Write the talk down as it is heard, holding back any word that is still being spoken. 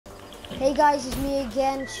Hey guys, it's me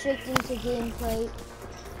again, straight into gameplay.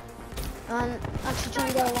 And actually trying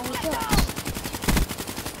to get a long shot.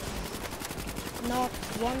 Not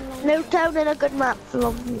one long No shot. town in a good map for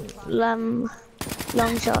long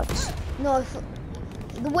shots. No, if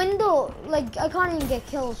the window, like, I can't even get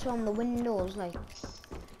kills from the windows, like.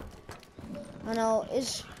 I know,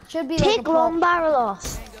 it should be like a Take long barrel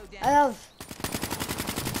off. I have.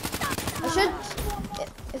 I should,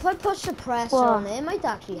 if I push the press on it might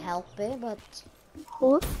actually help it, but.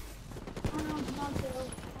 What?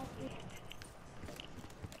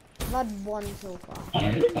 I've had one so far.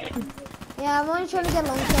 Yeah, I'm only trying to get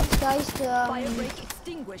long shots, guys, to Fire break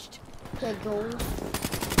extinguished. get gold.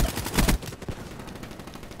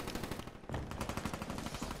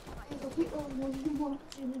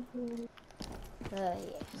 Yes.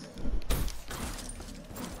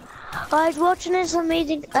 I was watching this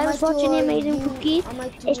amazing. I was watching the amazing cookie.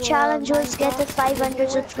 His challenge was get to 500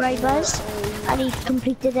 subscribers, and he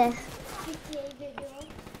completed it.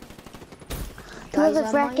 Guys,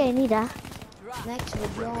 Good wreck, I need that. next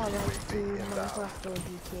video I might do Minecraft or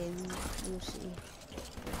GTA. We'll see.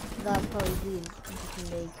 That'll probably be interesting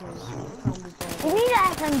day because You need an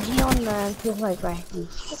SMG on the feel like wrecky.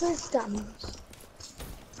 What is stamina?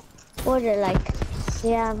 What is it like?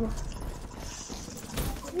 Yeah.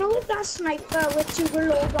 You know with that sniper which you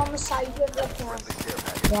reload on the side with the gun?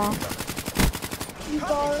 Yeah. You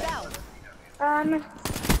got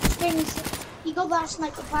things. You got that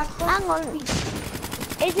sniper pack. Hang on.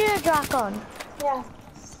 Is it a Dracon? Yeah.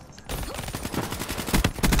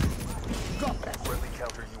 Friendly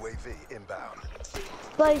counter UAV inbound.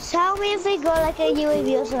 Boys, tell me if they go like a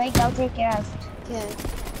UAV or something, I'll take it out. Okay.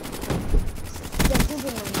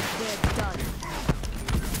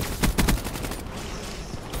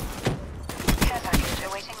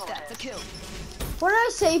 What did I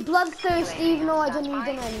say? Bloodthirsty, even though I don't need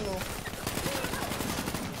them anymore.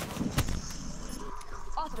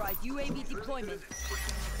 Authorized UAV deployment.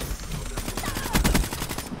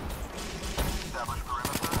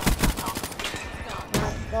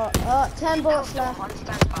 10 bullets left.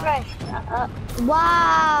 Right.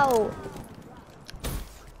 Wow.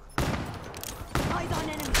 Eyes on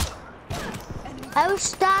enemy. I was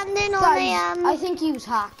standing on Guys, the I think he was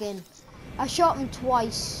hacking. I shot him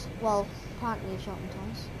twice. Well, apparently I shot him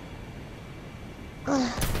twice.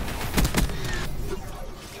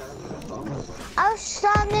 I was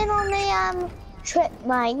standing on the trip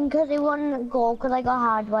mine because they wouldn't go because I got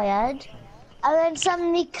hardwired. And then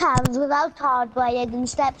somebody comes without hardwired and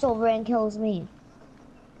steps over and kills me.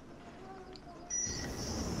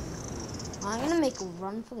 I'm gonna make a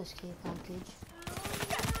run for this care package.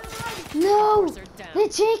 No! They're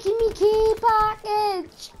taking me care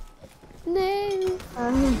package! No!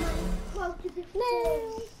 No! No!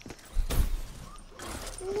 Grenade,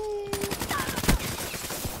 move!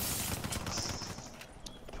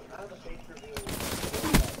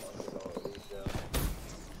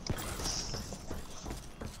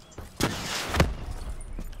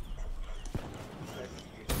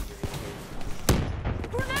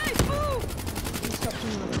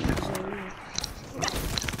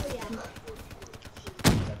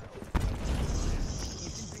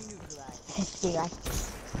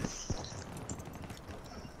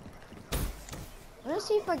 Let's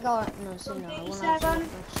see if I got no, see no. I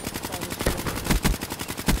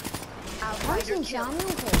haven't seen Samuel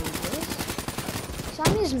play this.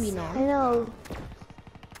 Samuel's me now. I know.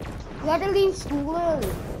 You gotta leave school early.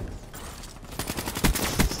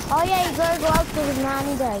 Oh yeah, you gotta go out to the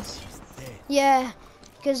nanny does. Yeah,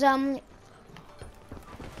 cause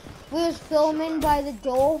we was filming by the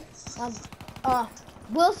door.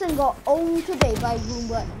 Wilson got owned today by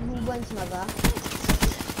Ruben's mother.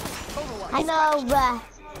 I know, but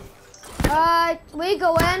Alright, we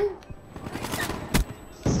go in.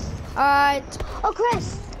 Alright. oh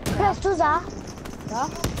Chris, who's that? Yeah?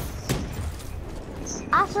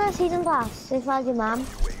 Ask for a season pass if I give mom.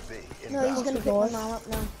 UAV No, he's inbound. gonna pick my mom up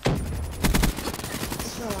now.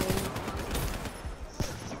 It's not lying.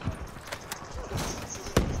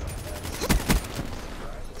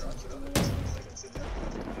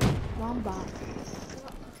 Mom back.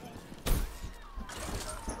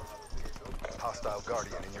 Hostile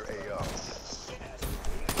Guardian in your AO.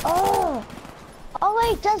 Oh! Oh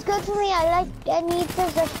wait, that's good for me. I need to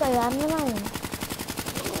just play landmine.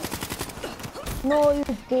 No, you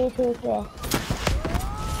did take it.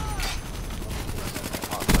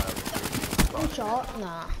 One shot?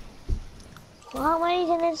 Nah. Well, how many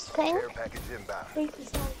in this thing? Care package inbound.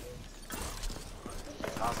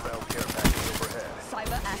 Hostile care package overhead.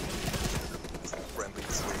 Cyber active. Friendly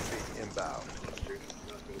UAV inbound.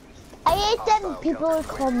 I hate them people who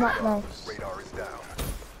come at me. Radar is down.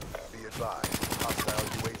 Be advised. Hostile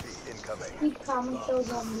UAV incoming. We come and kill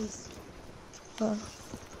zombies.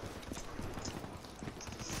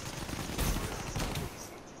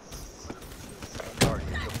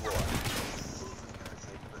 Guardian deployed.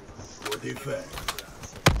 For defense.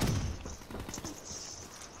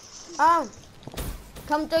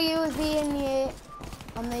 Come to UAV in the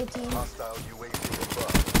on the 18. Hostile UAV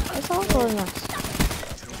above. It's all going us.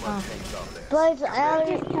 2 more teams out there. But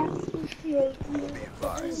Be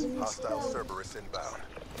advised. Hostile Cerberus inbound.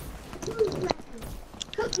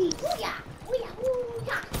 Cookie.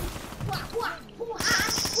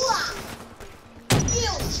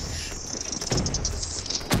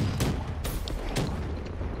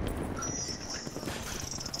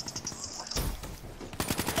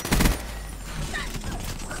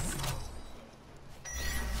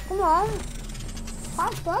 Come on.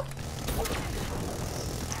 Faster.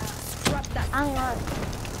 hang on.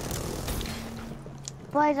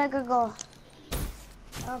 Boys, I could go.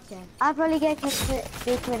 Okay. I'll probably get kicked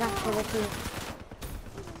between activity.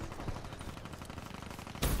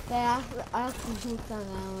 Yeah, I can keep that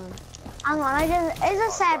one. Hang on, is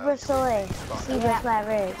a Cerberus story? See just where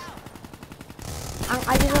it is.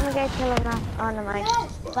 I just want to get kill on that on the mic.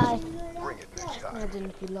 Bye. Bring it next I time.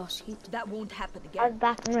 didn't be lost. That won't happen I'll again. be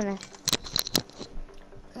back in a minute.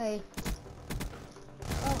 Okay.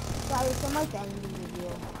 Oh, sorry for my ending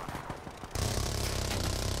video.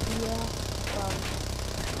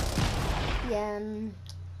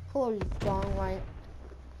 Holy gone right.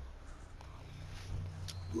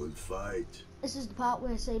 Good fight. This is the part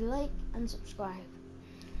where I say like and subscribe.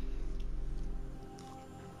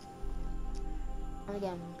 And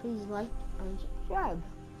again, please like and subscribe.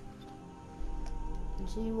 And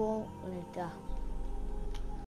see you all later.